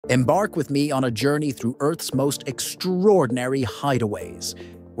Embark with me on a journey through Earth's most extraordinary hideaways,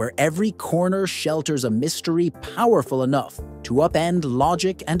 where every corner shelters a mystery powerful enough to upend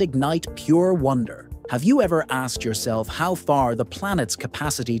logic and ignite pure wonder. Have you ever asked yourself how far the planet's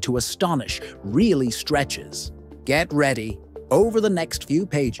capacity to astonish really stretches? Get ready. Over the next few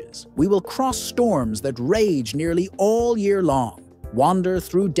pages, we will cross storms that rage nearly all year long, wander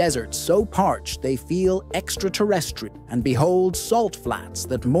through deserts so parched they feel extraterrestrial, and behold salt flats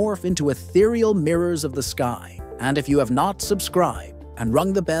that morph into ethereal mirrors of the sky. And if you have not subscribed and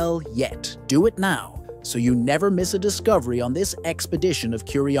rung the bell yet, do it now, so you never miss a discovery on this expedition of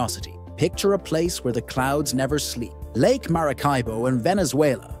curiosity. Picture a place where the clouds never sleep. Lake Maracaibo in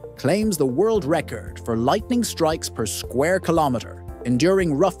Venezuela claims the world record for lightning strikes per square kilometer,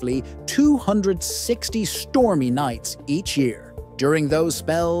 enduring roughly 260 stormy nights each year. During those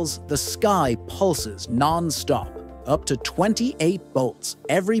spells, the sky pulses non-stop, up to 28 volts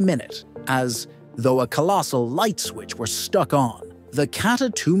every minute, as though a colossal light switch were stuck on. The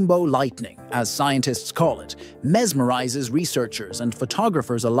Catatumbo lightning, as scientists call it, mesmerizes researchers and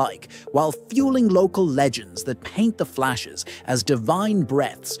photographers alike, while fueling local legends that paint the flashes as divine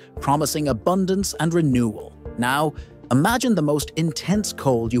breaths promising abundance and renewal. Now, imagine the most intense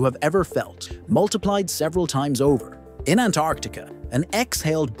cold you have ever felt, multiplied several times over. In Antarctica, an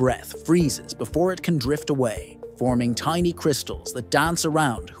exhaled breath freezes before it can drift away, forming tiny crystals that dance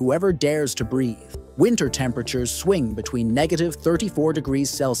around whoever dares to breathe. Winter temperatures swing between -34 degrees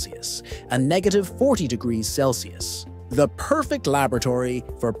Celsius and -40 degrees Celsius. The perfect laboratory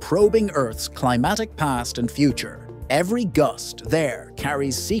for probing Earth's climatic past and future. Every gust there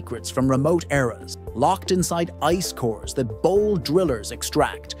carries secrets from remote eras, locked inside ice cores that bold drillers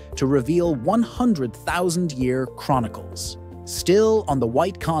extract to reveal 100,000-year chronicles. Still on the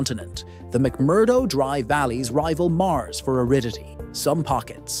White Continent, the McMurdo Dry Valleys rival Mars for aridity. Some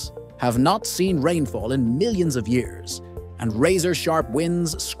pockets have not seen rainfall in millions of years, and razor-sharp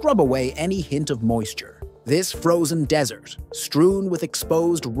winds scrub away any hint of moisture. This frozen desert, strewn with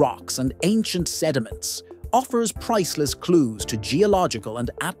exposed rocks and ancient sediments, offers priceless clues to geological and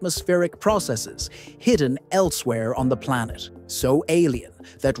atmospheric processes hidden elsewhere on the planet, so alien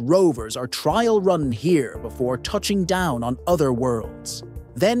that rovers are trial-run here before touching down on other worlds.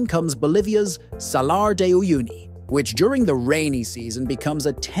 Then comes Bolivia's Salar de Uyuni, which during the rainy season becomes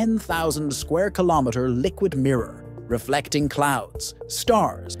a 10,000 square kilometer liquid mirror, reflecting clouds,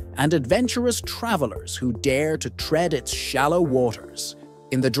 stars, and adventurous travelers who dare to tread its shallow waters.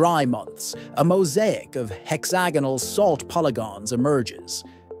 In the dry months, a mosaic of hexagonal salt polygons emerges,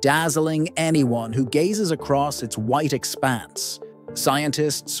 dazzling anyone who gazes across its white expanse.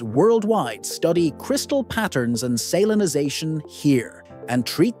 Scientists worldwide study crystal patterns and salinization here, and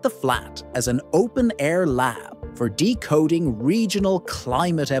treat the flat as an open-air lab for decoding regional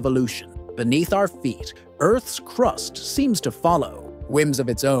climate evolution. Beneath our feet, Earth's crust seems to follow whims of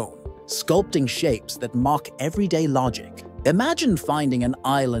its own, sculpting shapes that mock everyday logic. Imagine finding an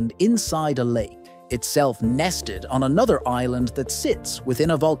island inside a lake, itself nested on another island that sits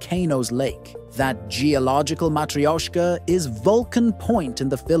within a volcano's lake. That geological matryoshka is Vulcan Point in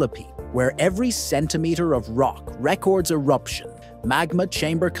the Philippines, where every centimeter of rock records eruption, magma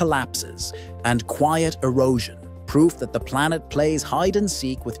chamber collapses, and quiet erosion, proof that the planet plays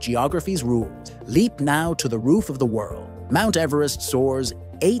hide-and-seek with geography's rules. Leap now to the roof of the world. Mount Everest soars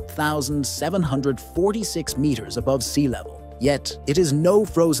 8,746 meters above sea level, yet it is no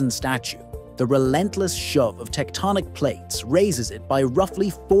frozen statue. The relentless shove of tectonic plates raises it by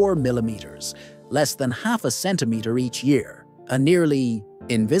roughly 4 millimeters, less than half a centimeter each year, a nearly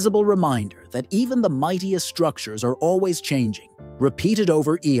invisible reminder that even the mightiest structures are always changing. Repeated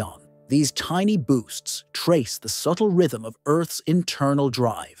over eon, these tiny boosts trace the subtle rhythm of Earth's internal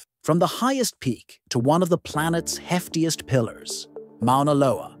drive, from the highest peak to one of the planet's heftiest pillars. Mauna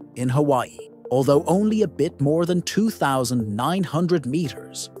Loa in Hawaii, although only a bit more than 2,900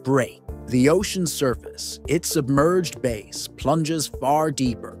 meters, break. The ocean's surface, its submerged base, plunges far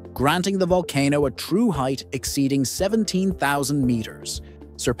deeper, granting the volcano a true height exceeding 17,000 meters,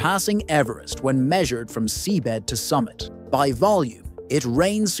 surpassing Everest when measured from seabed to summit. By volume, it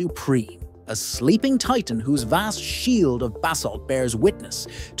reigns supreme, a sleeping titan whose vast shield of basalt bears witness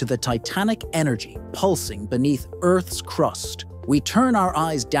to the titanic energy pulsing beneath Earth's crust. We turn our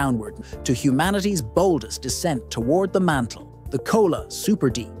eyes downward to humanity's boldest descent toward the mantle. The Kola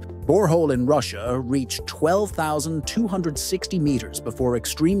Superdeep borehole in Russia reached 12,260 meters before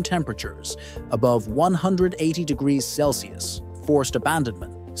extreme temperatures above 180 degrees Celsius forced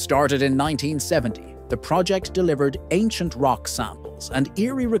abandonment. Started in 1970, the project delivered ancient rock samples signals and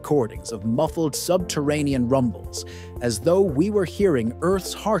eerie recordings of muffled subterranean rumbles, as though we were hearing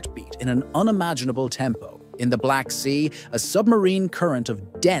Earth's heartbeat in an unimaginable tempo. In the Black Sea, a submarine current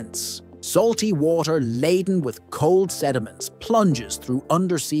of dense, salty water laden with cold sediments plunges through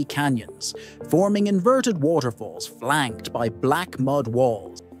undersea canyons, forming inverted waterfalls flanked by black mud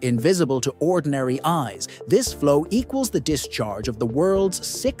walls. Invisible to ordinary eyes, this flow equals the discharge of the world's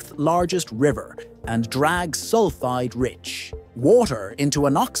sixth largest river and drags sulfide-rich water into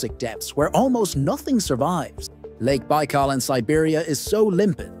anoxic depths where almost nothing survives. Lake Baikal in Siberia is so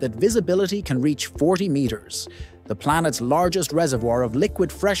limpid that visibility can reach 40 meters. The planet's largest reservoir of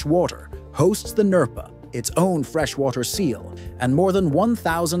liquid fresh water hosts the Nerpa, its own freshwater seal, and more than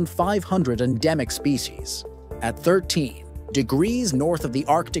 1,500 endemic species. At 13 degrees north of the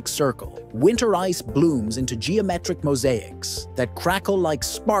Arctic Circle, winter ice blooms into geometric mosaics that crackle like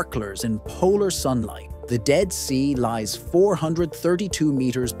sparklers in polar sunlight. The Dead Sea lies 432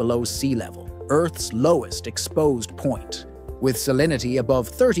 meters below sea level, Earth's lowest exposed point. With salinity above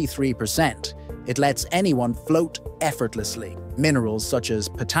 33%, it lets anyone float effortlessly. Minerals such as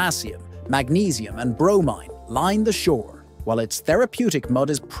potassium, magnesium, and bromine line the shore, while its therapeutic mud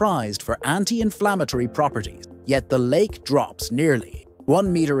is prized for anti-inflammatory properties. Yet the lake drops nearly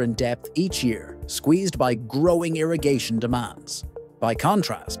 1 meter in depth each year, squeezed by growing irrigation demands. By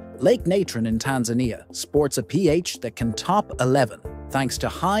contrast, Lake Natron in Tanzania sports a pH that can top 11, thanks to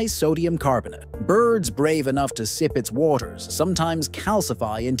high sodium carbonate. Birds brave enough to sip its waters sometimes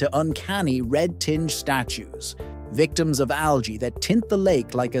calcify into uncanny red-tinged statues, victims of algae that tint the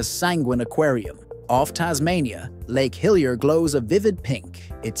lake like a sanguine aquarium. Off Tasmania, Lake Hillier glows a vivid pink,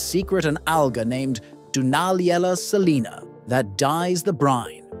 its secret an alga named Dunaliella salina that dyes the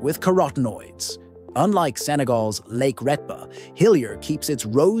brine with carotenoids. Unlike Senegal's Lake Retba, Hillier keeps its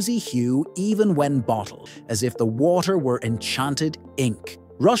rosy hue even when bottled, as if the water were enchanted ink.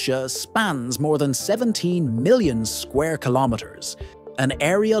 Russia spans more than 17 million square kilometers, an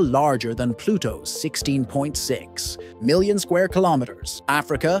area larger than Pluto's 16.6 million square kilometers.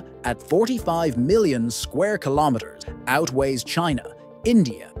 Africa, at 45 million square kilometers, outweighs China,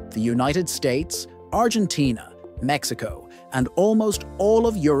 India, the United States, Argentina, Mexico, and almost all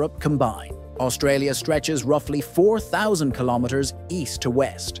of Europe combined. Australia stretches roughly 4,000 kilometers east to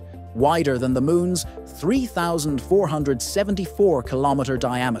west, wider than the Moon's 3,474-kilometer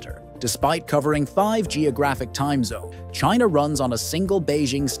diameter. Despite covering 5 geographic time zones, China runs on a single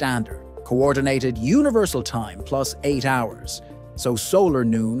Beijing standard, coordinated universal time plus 8 hours. So solar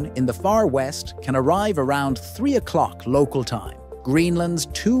noon in the far west can arrive around 3 o'clock local time. Greenland's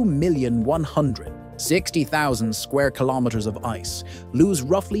 2,160,000 square kilometers of ice lose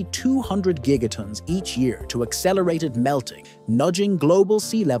roughly 200 gigatons each year to accelerated melting, nudging global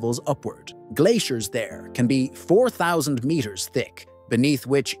sea levels upward. Glaciers there can be 4,000 meters thick, beneath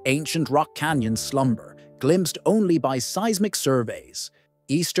which ancient rock canyons slumber, glimpsed only by seismic surveys.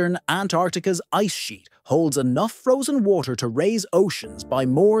 Eastern Antarctica's ice sheet holds enough frozen water to raise oceans by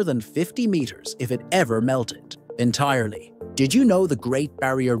more than 50 meters if it ever melted entirely. Did you know the Great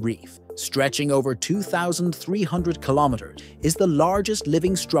Barrier Reef, stretching over 2,300 kilometers, is the largest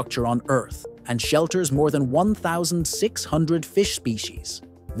living structure on Earth and shelters more than 1,600 fish species?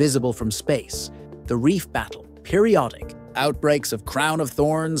 Visible from space, the reef battle, periodic, outbreaks of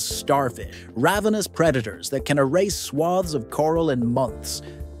crown-of-thorns starfish, ravenous predators that can erase swaths of coral in months.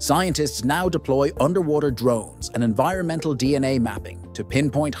 Scientists now deploy underwater drones and environmental DNA mapping to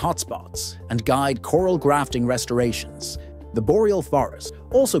pinpoint hotspots and guide coral grafting restorations. The Boreal Forest,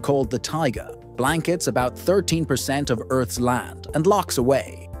 also called the taiga, blankets about 13% of Earth's land and locks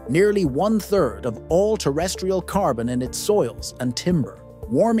away nearly 1/3 of all terrestrial carbon in its soils and timber.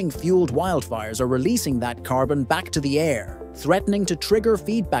 Warming-fueled wildfires are releasing that carbon back to the air, threatening to trigger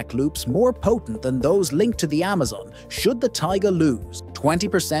feedback loops more potent than those linked to the Amazon should the taiga lose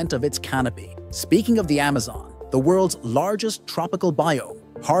 20% of its canopy. Speaking of the Amazon, the world's largest tropical biome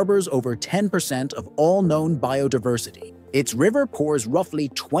harbors over 10% of all known biodiversity. Its river pours roughly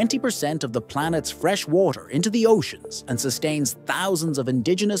 20% of the planet's fresh water into the oceans and sustains thousands of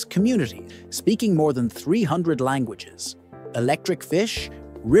indigenous communities speaking more than 300 languages. Electric fish,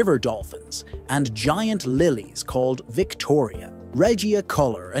 river dolphins, and giant lilies called Victoria regia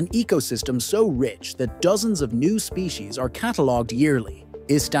color an ecosystem so rich that dozens of new species are catalogued yearly.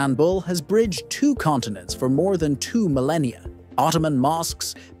 Istanbul has bridged 2 continents for more than 2 millennia. Ottoman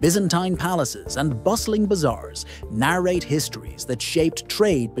mosques, Byzantine palaces, and bustling bazaars narrate histories that shaped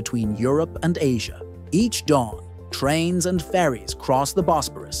trade between Europe and Asia. Each dawn, trains and ferries cross the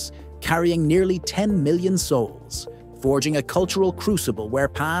Bosporus, carrying nearly 10 million souls, forging a cultural crucible where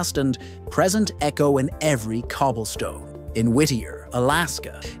past and present echo in every cobblestone. In Whittier,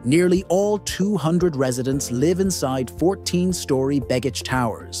 Alaska, nearly all 200 residents live inside 14-story Begich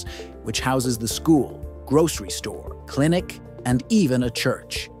Towers, which houses the school, grocery store, clinic, and even a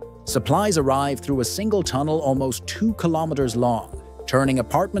church. Supplies arrive through a single tunnel almost 2 kilometers long, turning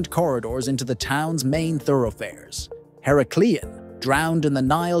apartment corridors into the town's main thoroughfares. Heracleion, drowned in the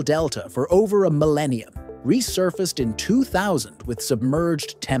Nile Delta for over a millennium, resurfaced in 2000 with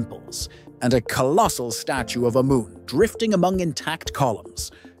submerged temples, and a colossal statue of Amun drifting among intact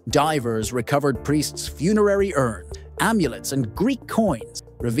columns. Divers recovered priests' funerary urns, amulets, and Greek coins,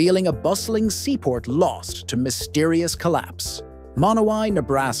 revealing a bustling seaport lost to mysterious collapse. Monowi,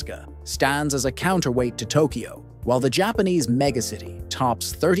 Nebraska, stands as a counterweight to Tokyo. While the Japanese megacity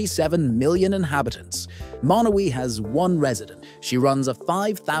tops 37 million inhabitants, Monowi has one resident. She runs a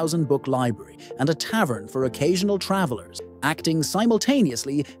 5,000-book library and a tavern for occasional travelers, acting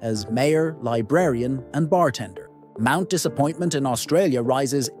simultaneously as mayor, librarian, and bartender. Mount Disappointment in Australia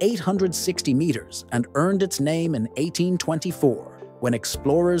rises 860 meters and earned its name in 1824, when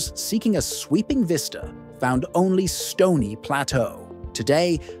explorers seeking a sweeping vista found only stony plateau.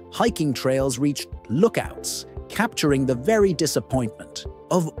 Today, hiking trails reach lookouts, capturing the very disappointment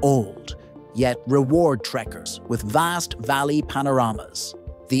of old, yet reward trekkers with vast valley panoramas.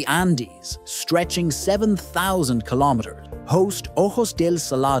 The Andes, stretching 7,000 kilometers, host Ojos del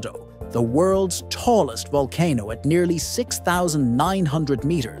Salado, the world's tallest volcano at nearly 6,900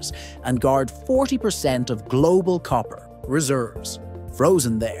 meters, and guard 40% of global copper reserves.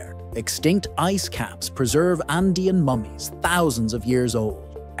 Frozen there, extinct ice caps preserve Andean mummies thousands of years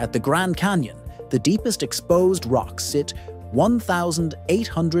old. At the Grand Canyon, the deepest exposed rocks sit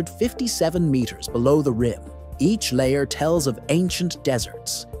 1,857 meters below the rim. Each layer tells of ancient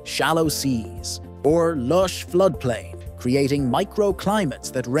deserts, shallow seas, or lush floodplain, creating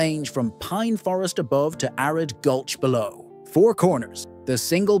microclimates that range from pine forest above to arid gulch below. Four Corners, the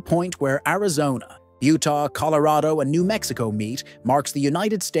single point where Arizona, Utah, Colorado, and New Mexico meet, marks the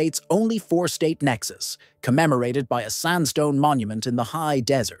United States' only four-state nexus, commemorated by a sandstone monument in the high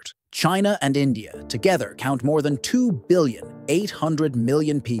desert. China and India together count more than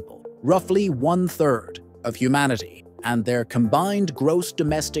 2,800,000,000 people, roughly one-third of humanity, and their combined gross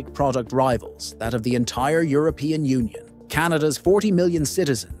domestic product rivals that of the entire European Union. Canada's 40 million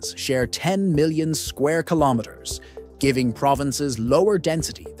citizens share 10 million square kilometers, giving provinces lower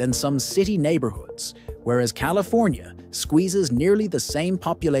density than some city neighborhoods, whereas California squeezes nearly the same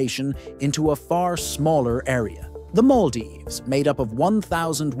population into a far smaller area. The Maldives, made up of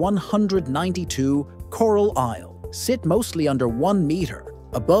 1,192 coral isles, sit mostly under 1 meter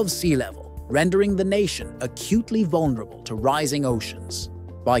above sea level, rendering the nation acutely vulnerable to rising oceans.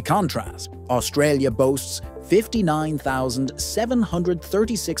 By contrast, Australia boasts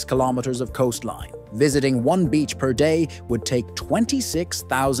 59,736 kilometers of coastline. Visiting one beach per day would take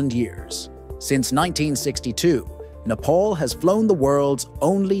 26,000 years. Since 1962, Nepal has flown the world's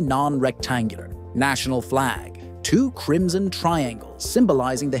only non-rectangular national flag, 2 crimson triangles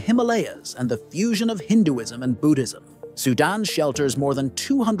symbolizing the Himalayas and the fusion of Hinduism and Buddhism. Sudan shelters more than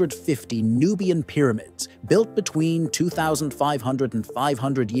 250 Nubian pyramids built between 2,500 and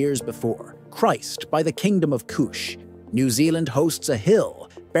 500 years before Christ by the Kingdom of Kush. New Zealand hosts a hill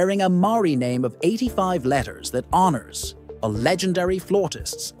bearing a Maori name of 85 letters that honors a legendary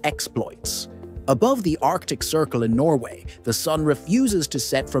flautist's exploits. Above the Arctic Circle in Norway, the sun refuses to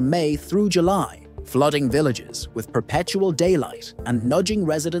set from May through July, flooding villages with perpetual daylight and nudging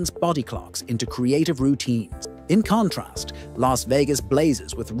residents' body clocks into creative routines. In contrast, Las Vegas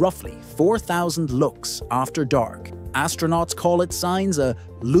blazes with roughly 4,000 looks after dark. Astronauts call its signs a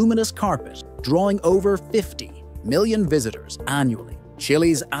luminous carpet, drawing over 50 million visitors annually.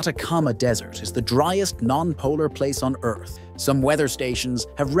 Chile's Atacama Desert is the driest non-polar place on Earth. Some weather stations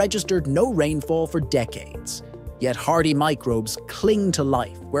have registered no rainfall for decades. Yet hardy microbes cling to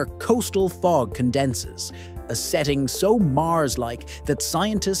life where coastal fog condenses, a setting so Mars-like that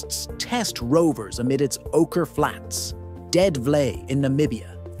scientists test rovers amid its ochre flats. Dead Vley in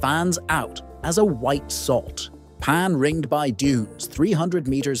Namibia fans out as a white salt. Pan ringed by dunes 300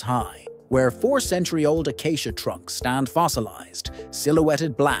 meters high, where 4-century-old acacia trunks stand fossilized,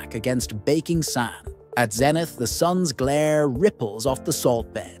 silhouetted black against baking sand. At zenith, the sun's glare ripples off the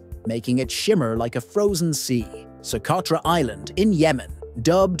salt bed, making it shimmer like a frozen sea. Socotra Island in Yemen,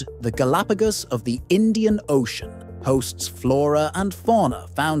 dubbed the Galapagos of the Indian Ocean, hosts flora and fauna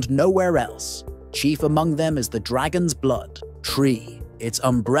found nowhere else. Chief among them is the dragon's blood tree, its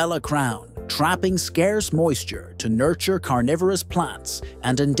umbrella crown, trapping scarce moisture to nurture carnivorous plants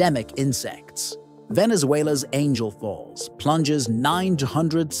and endemic insects. Venezuela's Angel Falls plunges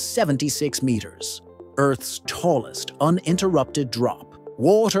 976 meters. Earth's tallest uninterrupted drop.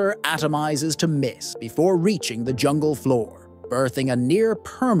 Water atomizes to mist before reaching the jungle floor, birthing a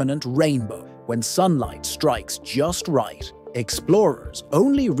near-permanent rainbow when sunlight strikes just right. Explorers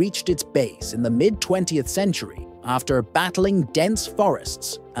only reached its base in the mid-20th century after battling dense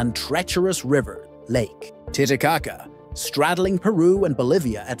forests and treacherous river. Lake Titicaca, straddling Peru and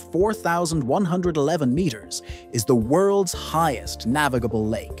Bolivia at 4,111 meters, is the world's highest navigable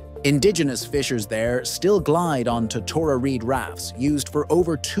lake. Indigenous fishers there still glide on totora reed rafts used for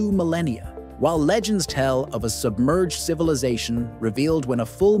over 2 millennia, while legends tell of a submerged civilization revealed when a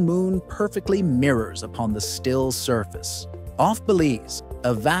full moon perfectly mirrors upon the still surface. Off Belize,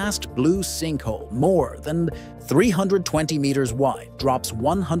 a vast blue sinkhole more than 320 meters wide drops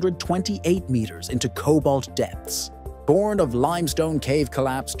 128 meters into cobalt depths. Born of limestone cave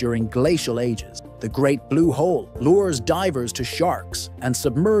collapse during glacial ages, the Great Blue Hole lures divers to sharks and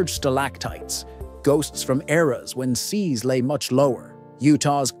submerged stalactites, ghosts from eras when seas lay much lower.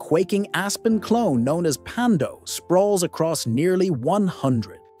 Utah's quaking aspen clone known as Pando sprawls across nearly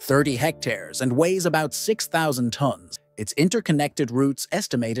 130 hectares and weighs about 6,000 tons. Its interconnected roots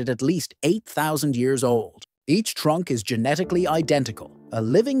estimated at least 8,000 years old. Each trunk is genetically identical, a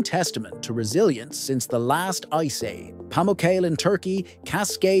living testament to resilience since the last ice age. Pamukkale in Turkey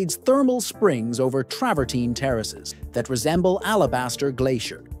cascades thermal springs over travertine terraces that resemble alabaster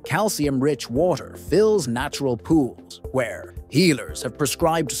glacier. Calcium-rich water fills natural pools, where healers have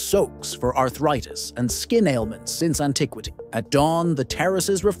prescribed soaks for arthritis and skin ailments since antiquity. At dawn, the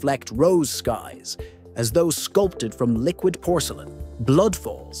terraces reflect rose skies, as though sculpted from liquid porcelain.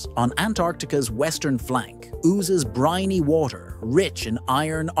 Bloodfalls on Antarctica's western flank oozes briny water rich in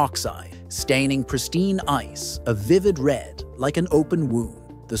iron oxide, staining pristine ice a vivid red like an open wound.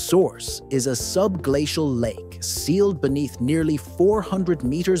 The source is a subglacial lake sealed beneath nearly 400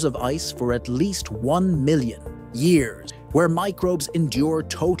 meters of ice for at least 1 million years, where microbes endure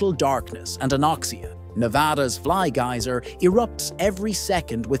total darkness and anoxia. Nevada's Fly Geyser erupts every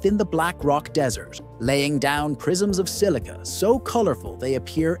second within the Black Rock Desert, laying down prisms of silica so colorful they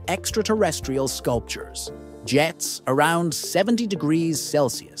appear extraterrestrial sculptures. Jets around 70 degrees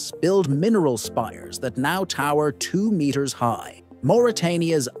Celsius build mineral spires that now tower 2 meters high.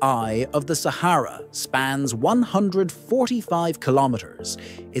 Mauritania's Eye of the Sahara spans 145 kilometers,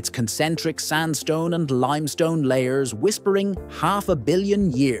 its concentric sandstone and limestone layers whispering 500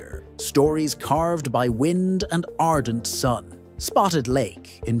 million years, stories carved by wind and ardent sun. Spotted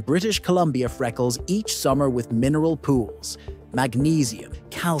Lake in British Columbia freckles each summer with mineral pools, magnesium,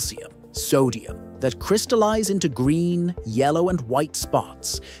 calcium, sodium, that crystallize into green, yellow, and white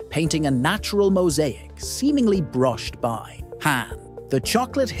spots, painting a natural mosaic seemingly brushed by hand. The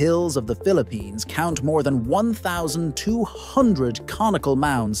chocolate hills of the Philippines count more than 1,200 conical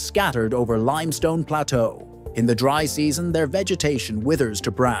mounds scattered over limestone plateau. In the dry season, their vegetation withers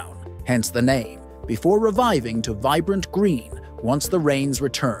to brown, hence the name, before reviving to vibrant green once the rains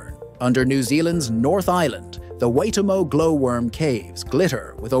return. Under New Zealand's North Island, the Waitomo glowworm caves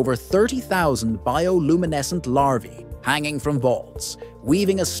glitter with over 30,000 bioluminescent larvae hanging from vaults,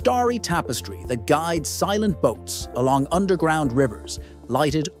 weaving a starry tapestry that guides silent boats along underground rivers,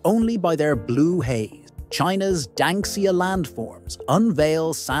 lighted only by their blue haze. China's Danxia landforms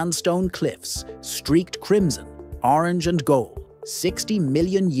unveil sandstone cliffs, streaked crimson, orange and gold, 60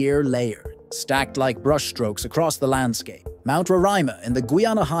 million year layered, stacked like brushstrokes across the landscape. Mount Roraima in the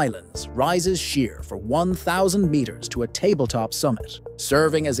Guiana Highlands rises sheer for 1,000 meters to a tabletop summit,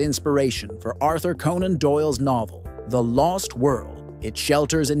 serving as inspiration for Arthur Conan Doyle's novel, The Lost World. It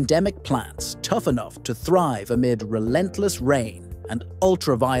shelters endemic plants tough enough to thrive amid relentless rain and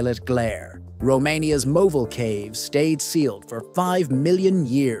ultraviolet glare. Romania's Movil Cave stayed sealed for 5 million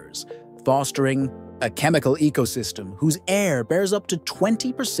years, fostering a chemical ecosystem whose air bears up to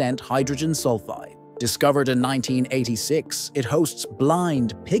 20% hydrogen sulfide. Discovered in 1986, it hosts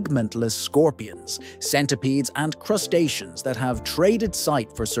blind, pigmentless scorpions, centipedes, and crustaceans that have traded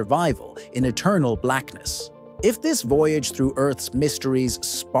sight for survival in eternal blackness. If this voyage through Earth's mysteries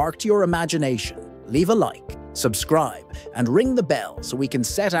sparked your imagination, leave a like, subscribe, and ring the bell so we can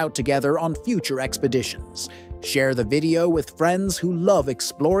set out together on future expeditions. Share the video with friends who love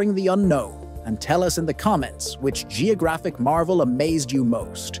exploring the unknown, and tell us in the comments which geographic marvel amazed you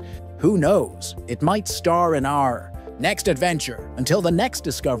most. Who knows, it might star in our next adventure. Until the next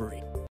discovery.